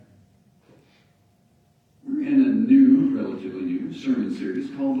relatively new sermon series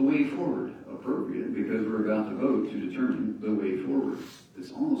called The Way Forward. Appropriate because we're about to vote to determine the way forward.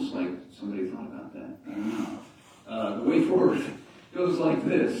 It's almost like somebody thought about that. I don't know. The way forward goes like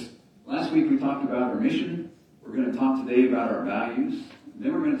this. Last week we talked about our mission. We're going to talk today about our values.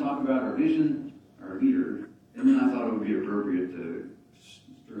 Then we're going to talk about our vision, our leader. And then I thought it would be appropriate to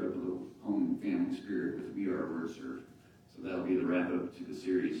stir up a little home family spirit with We Are Word Serve. So that'll be the wrap-up to the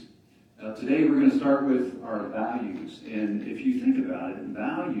series. Today we're going to start with our values. And if you think about it,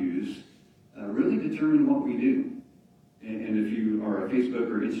 values really determine what we do. And if you are a Facebook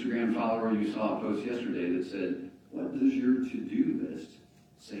or Instagram follower, you saw a post yesterday that said, what does your to-do list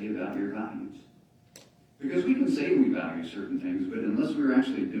say about your values? Because we can say we value certain things, but unless we're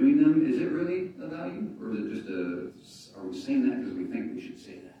actually doing them, is it really a value? Or is it just are we saying that because we think we should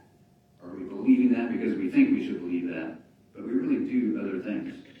say that? Are we believing that because we think we should believe that? But we really do other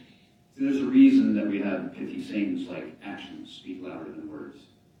things. So there's a reason that we have pithy sayings like actions speak louder than words.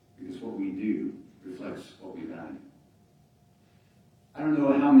 Because what we do reflects what we value. I don't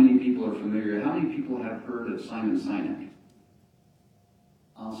know how many people are familiar. How many people have heard of Simon Sinek?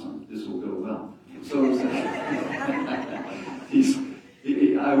 Awesome. This will go well. So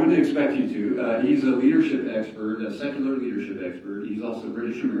I wouldn't expect you to. He's a leadership expert, a secular leadership expert. He's also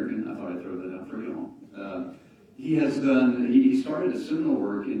British American. I thought I'd throw that out for you all. He started a seminal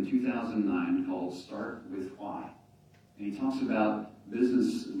work in 2009 called Start With Why. And he talks about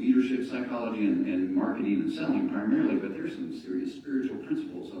business leadership psychology and marketing and selling primarily, but there's some serious spiritual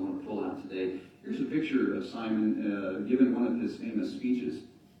principles I want to pull out today. Here's a picture of Simon giving one of his famous speeches.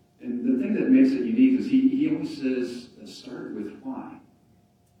 And the thing that makes it unique is he always says, start with why.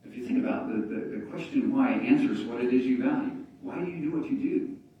 If you think about the question why answers what it is you value. Why do you do what you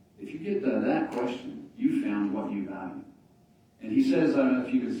do? If you get that question, you found what you value. And he says, I don't know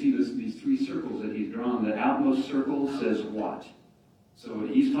if you can see these three circles that he's drawn. The outmost circle says what? So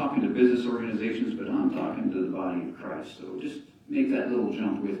he's talking to business organizations, but I'm talking to the body of Christ. So just make that little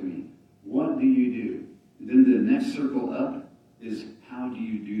jump with me. What do you do? And then the next circle up is how do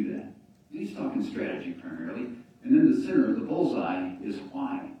you do that? And he's talking strategy primarily. And then the center of the bullseye is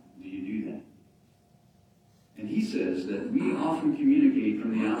why do you do that? And he says that we often communicate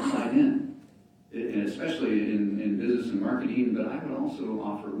from the outside in. And especially in business and marketing, but I would also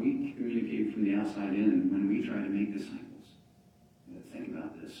offer we communicate from the outside in when we try to make disciples. Think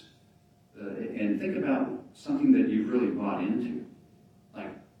about this. And think about something that you've really bought into.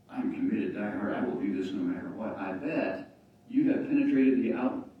 Like, I'm committed, die hard, I will do this no matter what. I bet you have penetrated the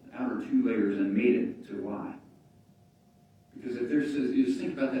outer two layers and made it to why. Because if there's, you just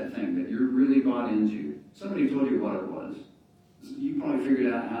think about that thing that you're really bought into. Somebody told you what it was. You probably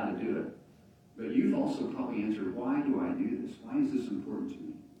figured out how to do it. But you've also probably answered, why do I do this? Why is this important to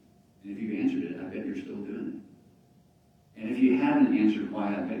me? And if you've answered it, I bet you're still doing it. And if you haven't answered why,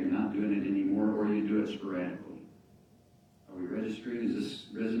 I bet you're not doing it anymore, or you do it sporadically. Are we registering? Is this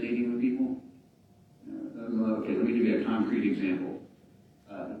resonating with people? Okay, let me give you a concrete example.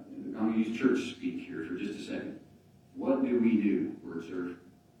 I'm going to use church speak here for just a second. What do we do, Word Serve?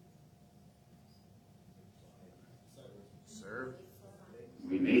 Serve.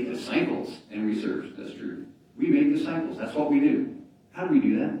 We make disciples and we serve. That's true. We make disciples. That's what we do. How do we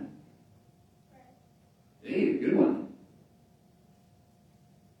do that? Hey, good one.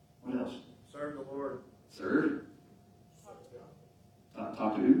 What else? Serve the Lord. Serve.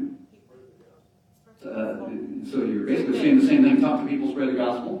 Talk to who? So you're basically saying the same thing. Talk to people, spread the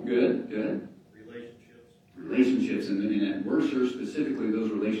gospel. Good, good. Relationships. And at Word Serve specifically, those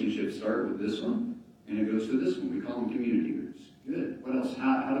relationships start with this one, and it goes to this one. We call them community groups. Good. What else?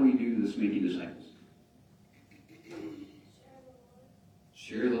 How do we do this making disciples?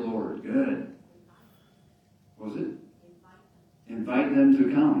 Share the Lord. Good. What was it? Invite them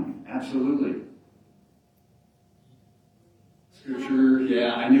to come. Absolutely. Scripture,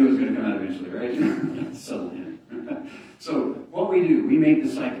 yeah, I knew it was going to come out eventually, right? Subtle hint. So, what we do, we make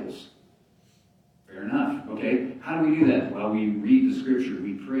disciples. Fair enough, okay? How do we do that? Well, we read the Scripture,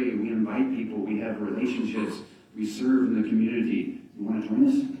 we pray, we invite people, we have relationships, we serve in the community. You want to join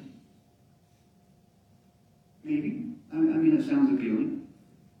us? Maybe. I mean, it sounds appealing.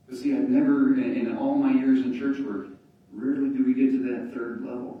 But see, I've never, in all my years in church work, rarely do we get to that third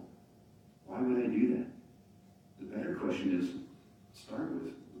level. Why would I do that? The better question is, start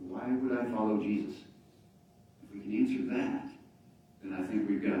with, why would I follow Jesus? If we can answer that, then I think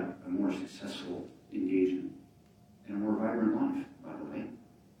we've got a more successful engagement and a more vibrant life, by the way.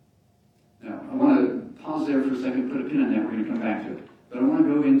 Now, I want to pause there for a second, put a pin on that. We're going to come back to it. But I want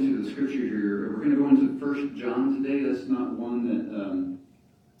to go into the scripture here. We're going to go into 1 John today. That's not one that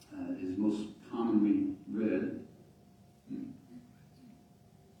is most commonly read.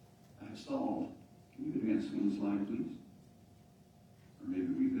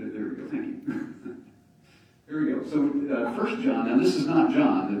 1 John, now this is not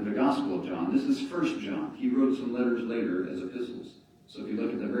John, the Gospel of John. This is 1 John. He wrote some letters later as epistles. So if you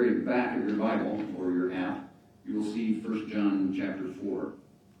look at the very back of your Bible or your app, you will see 1 John chapter 4.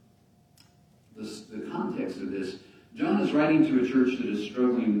 The context of this, John is writing to a church that is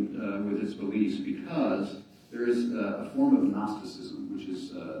struggling with its beliefs because there is a form of Gnosticism, which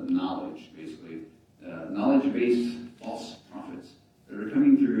is knowledge, basically. Knowledge-based false prophets that are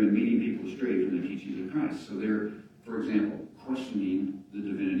coming through and leading people astray from the teachings of Christ. So they're, for example, questioning the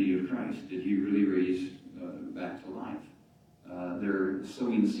divinity of Christ. Did he really raise back to life? They're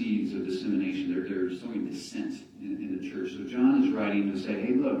sowing seeds of dissemination. They're sowing dissent in the church. So John is writing to say,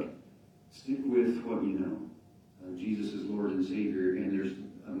 hey, look, stick with what you know. Jesus is Lord and Savior, and there's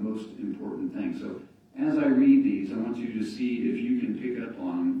a most important thing. So as I read these, I want you to see if you can pick up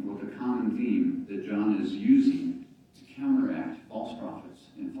on what the common theme that John is using to counteract false prophets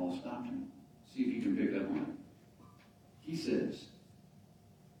and false doctrine. See if you can pick up on it. He says,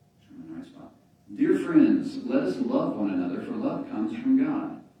 turn in the right spot. Dear friends, let us love one another, for love comes from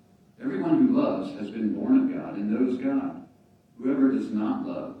God. Everyone who loves has been born of God and knows God. Whoever does not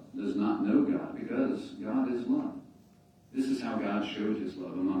love does not know God, because God is love. This is how God showed his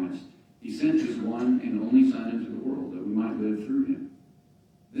love among us. He sent his one and only Son into the world that we might live through him.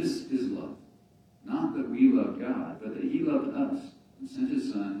 This is love. Not that we loved God, but that he loved us and sent his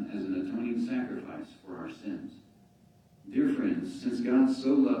Son as an atoning sacrifice for our sins. Dear friends, since God so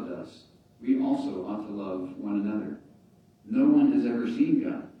loved us, we also ought to love one another. No one has ever seen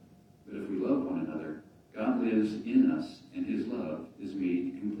God, but if we love one another, God lives in us, and his love is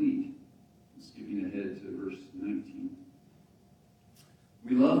made complete. Skipping ahead to verse 19.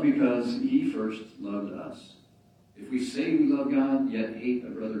 We love because he first loved us. If we say we love God, yet hate a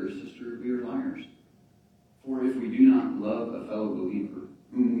brother or sister, we are liars. For if we do not love a fellow believer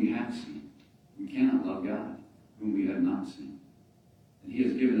whom we have seen, we cannot love God whom we have not seen. And he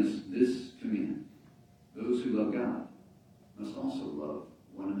has given us this command. Those who love God must also love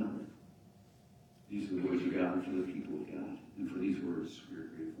one another. These are the words of God for the people of God. And for these words, we are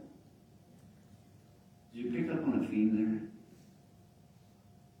grateful. Did you pick up on a theme there?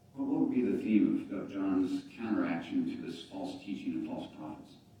 What would be the theme of John's counteraction to this false teaching of false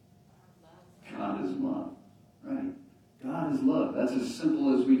prophets? God is love. Right. God is love. That's as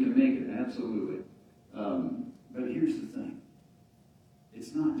simple as we can make it. Absolutely. But here's the thing.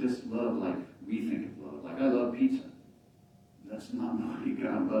 It's not just love like we think of love. Like I love pizza. That's not the way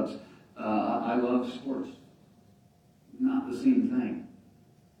God loves. I love sports. Not the same thing.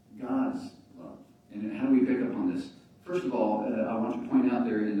 God's love. And how do we pick up on this? First of all, I want to point out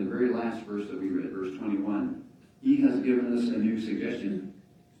there in the very last verse that we read, verse 21, he has given us a new suggestion.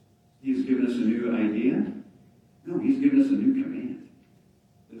 He's given us a new idea. No, he's given us a new command.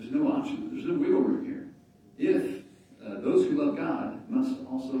 There's no option. There's no wiggle room here. If those who love God must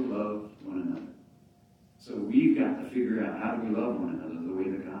also love one another. So we've got to figure out how do we love one another the way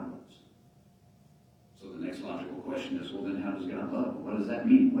that God loves. So the next logical question is, well, then how does God love? What does that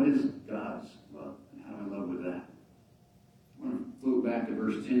mean? What is God's love? And how do I love with that? I want to float back to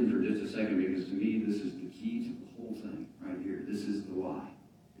verse 10 for just a second, because to me this is the key to the whole thing right here. This is the why,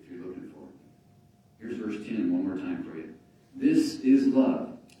 if you're looking for it. Here's verse 10 one more time for you. This is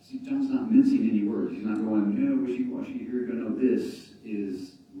love. See, John's not mincing any words. He's not going, wishy-washy here. No, this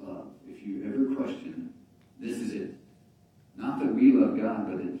is love. If you ever question, this is it. Not that we love God,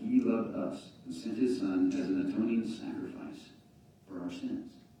 but that he loved us and sent his Son as an atoning sacrifice for our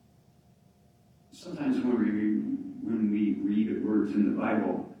sins. Sometimes when we read words in the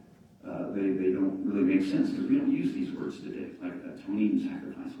Bible, they don't really make sense because we don't use these words today, like atoning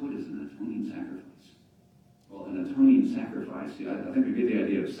sacrifice. What is an atoning sacrifice? Well, an atoning sacrifice, I think we get the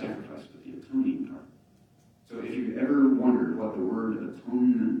idea of sacrifice, but the atoning part. So if you've ever wondered what the word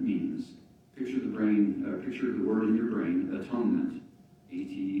atonement means, picture the word in your brain, atonement,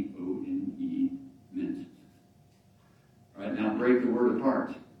 A-T-O-N-E, ment. All right, now break the word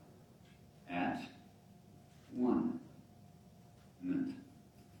apart. At one. Ment.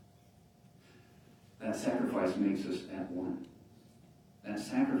 That sacrifice makes us at one. That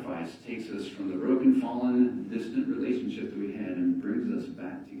sacrifice takes us from the broken, fallen, distant relationship that we had and brings us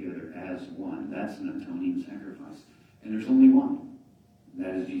back together as one. That's an atoning sacrifice. And there's only one. And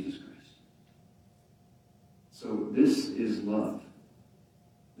that is Jesus Christ. So this is love.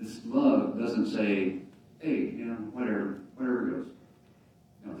 This love doesn't say, hey, whatever goes.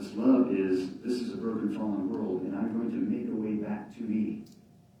 No, this love this is a broken, fallen world, and I'm going to make a way back to me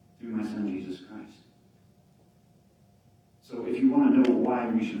through my Son, Jesus Christ. So if you want to know why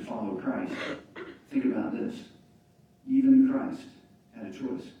we should follow Christ, think about this. Even Christ had a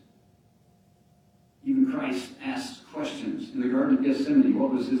choice. Even Christ asked questions. In the Garden of Gethsemane,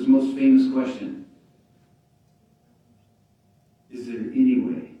 what was his most famous question? Is there any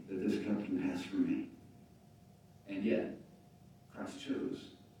way that this cup can pass from me? And yet, Christ chose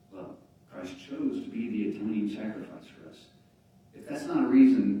love. Christ chose to be the atoning sacrifice for us. If that's not a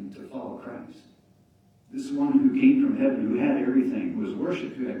reason to follow Christ, this one who came from heaven, who had everything, who was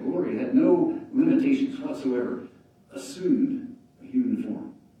worshipped, who had glory, had no limitations whatsoever, assumed a human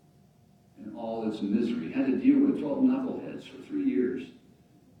form and all its misery, had to deal with 12 knuckleheads for 3 years.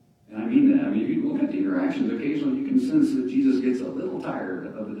 And I mean that. I mean, if you look at the interactions, occasionally you can sense that Jesus gets a little tired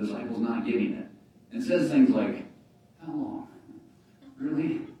of the disciples not getting it and says things like, how long?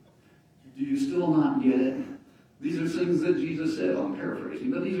 Really? Do you still not get it? These are things that Jesus said. I'm paraphrasing,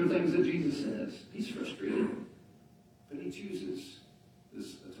 but these are things that Jesus says. He's frustrated, but he chooses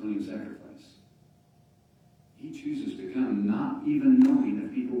this atoning sacrifice. He chooses to come not even knowing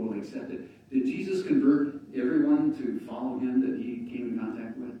if people will accept it. Did Jesus convert everyone to follow him that he came in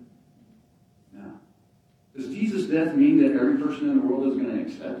contact with? No. Does Jesus' death mean that every person in the world is going to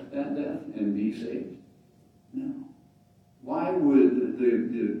accept that death and be saved? No. Why would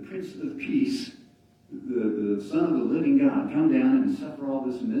the Prince of Peace, the Son of the living God, come down and suffer all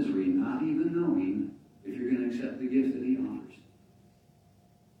this misery, not even knowing if you're going to accept the gift that he offers?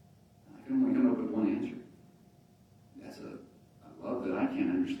 I can only come up with one answer. That's a love that I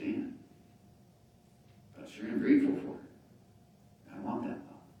can't understand. But sure I'm grateful for it. I want that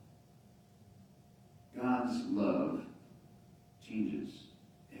love. God's love changes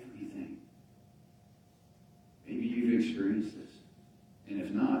everything. Maybe you've experienced this. And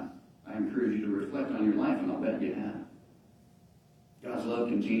if not, I encourage you to reflect on your life, and I'll bet you have. God's love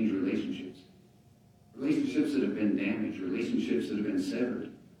can change relationships. Relationships that have been damaged, relationships that have been severed,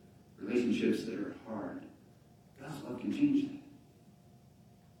 relationships that are hard. God's love can change that.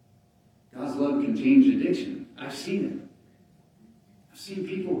 God's love can change addiction. I've seen it. I've seen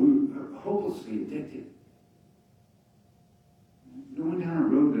people who are hopelessly addicted, going down a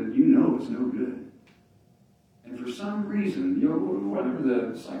road that you know is no good. And for some reason, whatever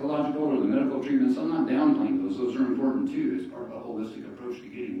the psychological or the medical treatments, I'm not downplaying those. Those are important too as part of a holistic approach to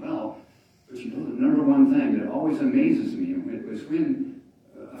getting well. But the number one thing that always amazes me is when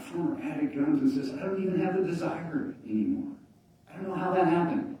a former addict comes and says, I don't even have the desire anymore. I don't know how that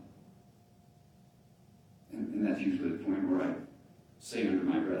happened. And that's usually the point where I say under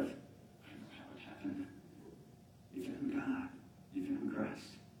my breath, I know how it happened. You found God. You found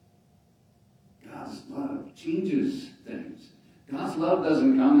Christ. God's love changes things. God's love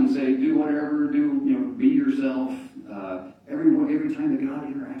doesn't come and say, do whatever, be yourself. Every time that God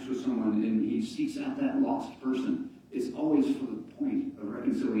interacts with someone and he seeks out that lost person, it's always for the point of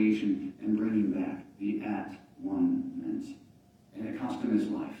reconciliation and bringing back the at-one-ment. And it cost him his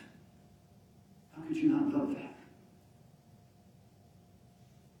life. How could you not love that?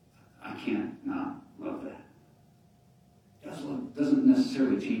 I can't not love that. God's love doesn't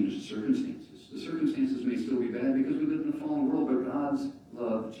necessarily change the circumstances. The circumstances may still be bad because we live in a fallen world, but God's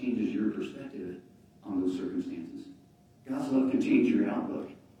love changes your perspective on those circumstances. God's love can change your outlook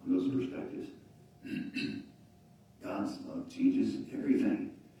on those perspectives. God's love changes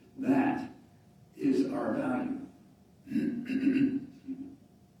everything. That is our value.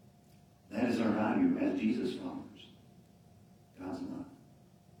 That is our value as Jesus followers. God's love.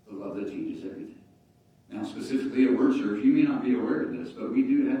 The love that changes everything. Now, specifically at WordServe, you may not be aware of this, but we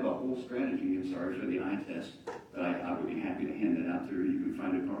do have a whole strategy, for the eye test, that I would be happy to hand it out to you. You can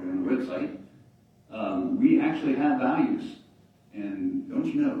find it probably on the website. We actually have values, and don't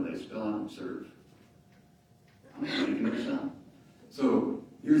you know, they spell out serve. I'm not making this up. So,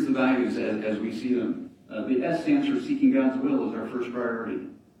 here's the values as we see them. The S stands for seeking God's will is our first priority.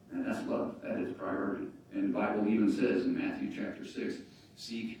 And that's love. That is priority. And the Bible even says in Matthew chapter 6,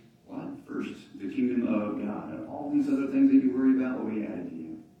 seek what? First, the kingdom of God. And all these other things that you worry about will be added to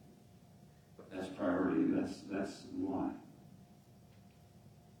you. That's priority. That's why.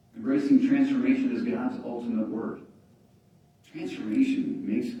 Embracing transformation is God's ultimate work. Transformation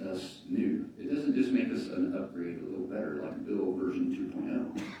makes us new. It doesn't just make us an upgrade, a little better, like Bill version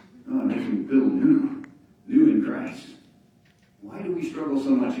 2.0. No, it makes me Bill new in Christ. Why do we struggle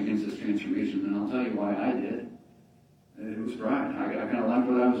so much against this transformation? And I'll tell you why I did. It was pride. I kind of liked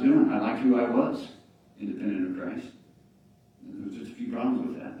what I was doing. I liked who I was, independent of Christ. There was just a few problems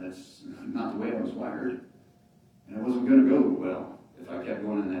with that. That's not the way I was wired. And I wasn't going to go well if I kept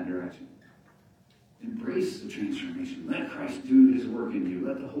going in that direction. Embrace the transformation. Let Christ do his work in you.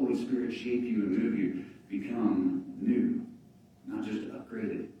 Let the Holy Spirit shape you and move you. Become new, not just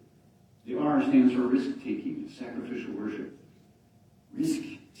upgraded. The R stands for risk-taking, sacrificial worship.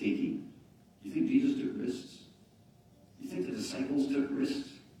 Risk-taking. You think Jesus took risks? You think the disciples took risks?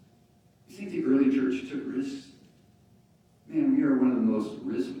 You think the early church took risks? Man, we are one of the most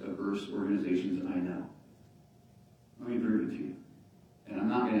risk-averse organizations I know. Let me prove it to you. And I'm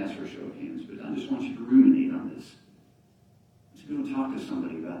not going to ask for a show of hands, but I just want you to ruminate on this. Let's go talk to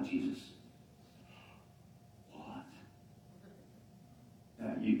somebody about Jesus. What?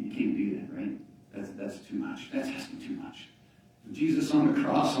 You can't do that, right? That's too much. That's asking too much. Jesus on the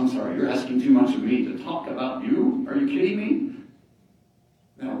cross, I'm sorry, you're asking too much of me to talk about you? Are you kidding me?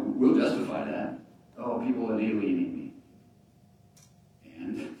 Now, we'll justify that. Oh, people are alienating me.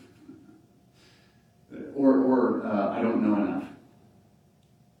 And? Or I don't know enough.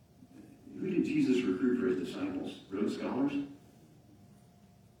 Who did Jesus recruit for his disciples? Rhodes Scholars?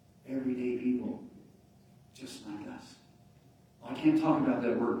 Everyday people, just like us. Well, I can't talk about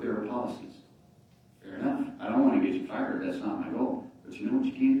that work. There are policies. Fair enough. I don't want to get you fired. That's not my goal. But you know what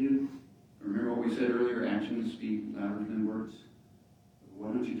you can do? Remember what we said earlier? Actions speak louder than words. Why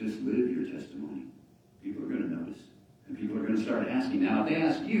don't you just live your testimony? People are going to notice. And people are going to start asking. Now, if they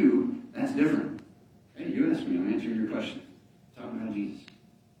ask you, that's different. Hey, you asked me. I'm answering your question. Talking about Jesus.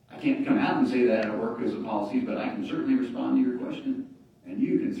 I can't come out and say that at work as a policy, but I can certainly respond to your question. And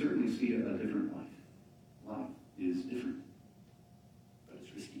you can certainly see a different life. Life is different. But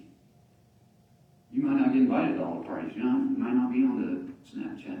it's risky. You might not get invited to all the parties. You might not be on the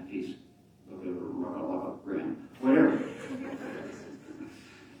Snapchat, Facebook, or Gram, whatever.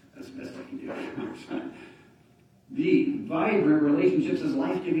 That's the best I can do. The vibrant relationships as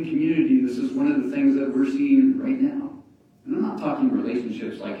life-giving community. This is one of the things that we're seeing right now. And I'm not talking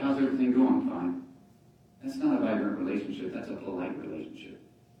relationships like, how's everything going? Fine. That's not a vibrant relationship. That's a polite relationship.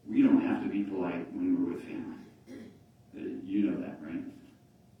 We don't have to be polite when we're with family. You know that, right?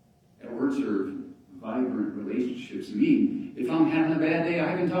 At WordServe, vibrant relationships mean if I'm having a bad day,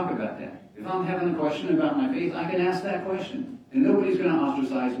 I can talk about that. If I'm having a question about my faith, I can ask that question. And nobody's going to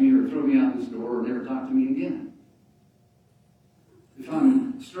ostracize me or throw me out this door or never talk to me again. If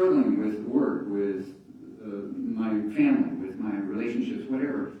I'm struggling with work, with my family, with my relationships,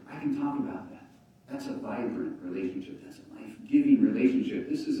 whatever, I can talk about that. That's a vibrant relationship. That's a life-giving relationship.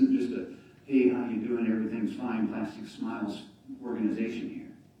 This isn't just a, hey, how you doing? Everything's fine, plastic smiles organization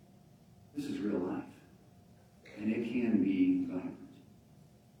here. This is real life. And it can be vibrant.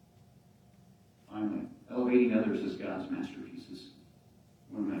 Finally, elevating others as God's masterpieces.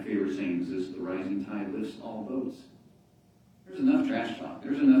 One of my favorite sayings is, the rising tide lifts all boats. There's enough trash talk.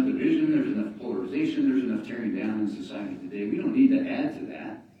 There's enough division. There's enough polarization. There's enough tearing down in society today. We don't need to add to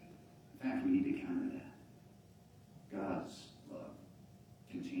that. In fact, we need to counter that. God's love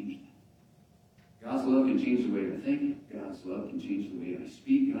can change that. God's love can change the way I think. God's love can change the way I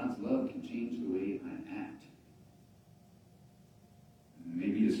speak. God's love can change the way I act.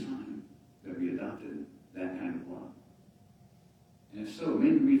 Maybe it's time that we adopted that kind of love. And if so,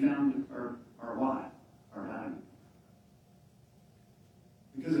 maybe we found our why, our value.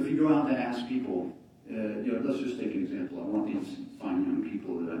 Because if you go out to ask people, let's just take an example. I want these fine young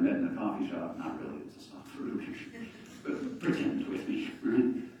people that I met in a coffee shop, not really, it's not true, but pretend with me,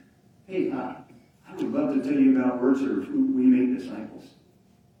 right? Hey, I would love to tell you about WordServe. We make disciples.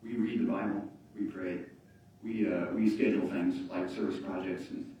 We read the Bible. We pray. We schedule things like service projects,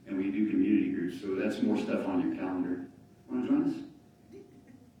 and we do community groups. So that's more stuff on your calendar. Want to join us?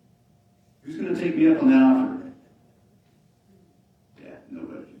 Who's going to take me up on that offer? Yeah,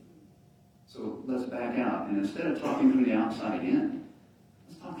 nobody. So let's back out. And instead of talking from the outside in,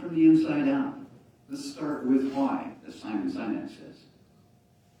 let's talk from the inside out. Let's start with why, as Simon Sinek says.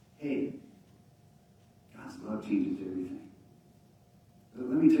 Hey, God's love changes everything. But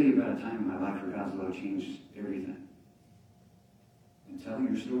let me tell you about a time in my life where God's love changed everything. And tell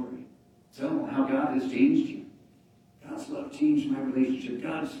your story. Tell how God has changed you. God's love changed my relationship.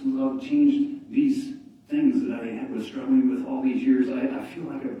 God's love changed these things that I was struggling with all these years. I feel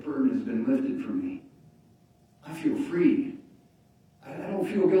like a burden has been lifted from me. I feel free. I don't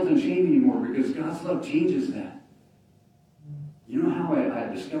feel guilt and shame anymore because God's love changes that. You know how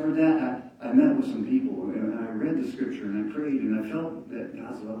I discovered that? I met with some people and I read the scripture and I prayed and I felt that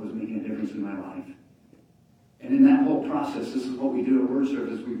God's love was making a difference in my life. And in that whole process, this is what we do at Word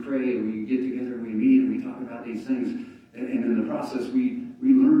Service. We pray and we get together and we meet and we talk about these things. And in the process, we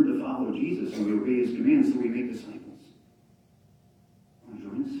learn to follow Jesus and we obey his commands so we make disciples. Want to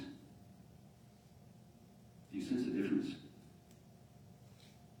join us? Do you sense a difference?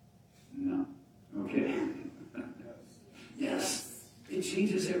 No. Okay. Yes. It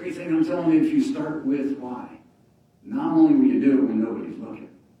changes everything. I'm telling you, if you start with why. Not only will you do it when nobody's looking,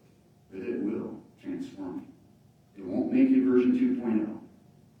 but it will transform you. It won't make you version 2.0.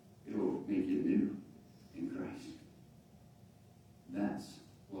 It will make you new in Christ. That's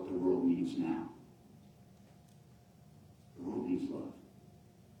what the world needs now. The world needs love.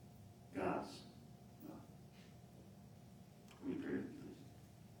 God's love. We pray.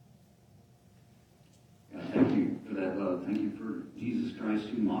 God, thank you for that love. Thank you for Jesus Christ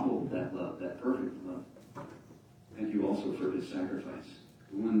who modeled that love, that perfect love. Thank you also for his sacrifice,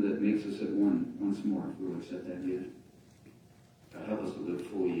 the one that makes us at one once more if we'll accept that gift. God, help us to live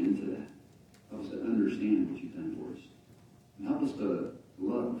fully into that. Help us to understand what you've done for us. And help us to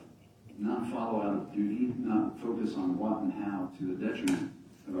love, not follow out of duty, not focus on what and how to the detriment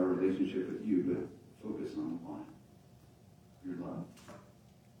of our relationship with you, but focus on why. Your love.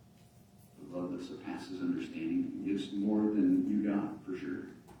 The love that surpasses understanding and gives more than you got, for sure.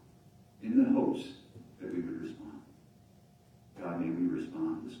 In the hopes that we would respond. God, may we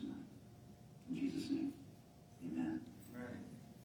respond this morning. In Jesus'